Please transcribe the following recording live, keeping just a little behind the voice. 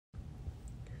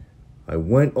I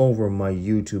went over my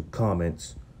YouTube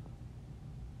comments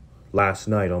last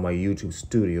night on my YouTube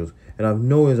studios, and I've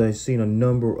noticed I've seen a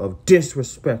number of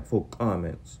disrespectful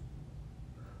comments.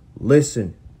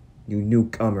 Listen, you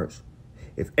newcomers.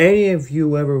 If any of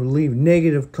you ever leave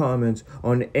negative comments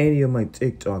on any of my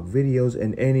TikTok videos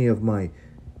and any of my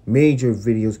major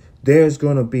videos, there's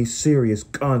gonna be serious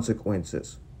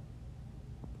consequences.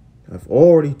 I've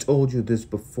already told you this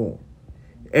before.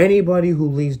 Anybody who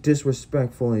leaves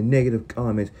disrespectful and negative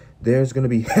comments, there's gonna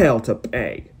be hell to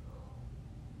pay.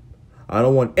 I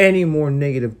don't want any more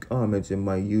negative comments in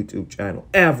my YouTube channel,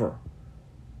 ever.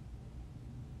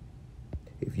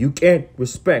 If you can't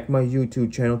respect my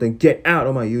YouTube channel, then get out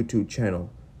of my YouTube channel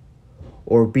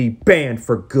or be banned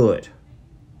for good.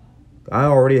 I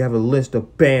already have a list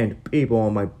of banned people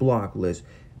on my block list,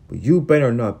 but you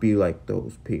better not be like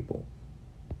those people.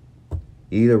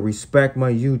 Either respect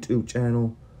my YouTube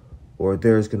channel or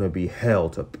there's gonna be hell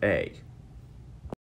to pay.